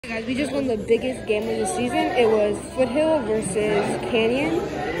guys, we just won the biggest game of the season. It was Foothill versus Canyon.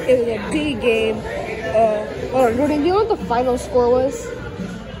 It was a big game. Jordan, do you know what the final score was?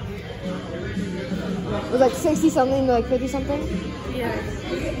 It was like 60 something to like 50 something? Yeah.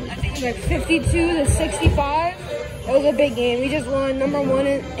 I think it was like 52 to 65. It was a big game. We just won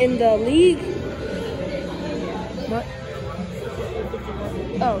 #1 in the league. What?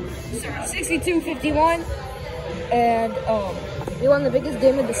 Oh, 62-51. And we won the biggest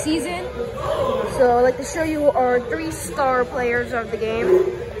game of the season. So I'd like to show you our 3 star players of the game.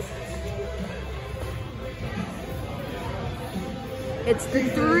 It's the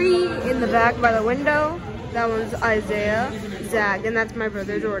 3 in the back by the window. That one's Isaiah, Zach, and that's my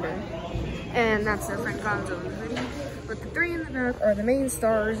brother Jordan. And that's their friend Gonzo. But the 3 in the back are the main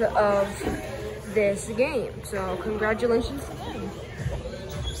stars of this game. So congratulations to them.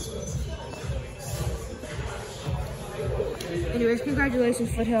 Anyways, congratulations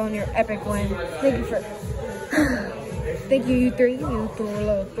Foothill on your epic win. Thank you for thank you, you 3.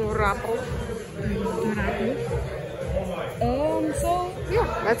 So yeah,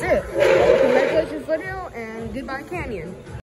 that's it. Congratulations Foothill and goodbye Canyon.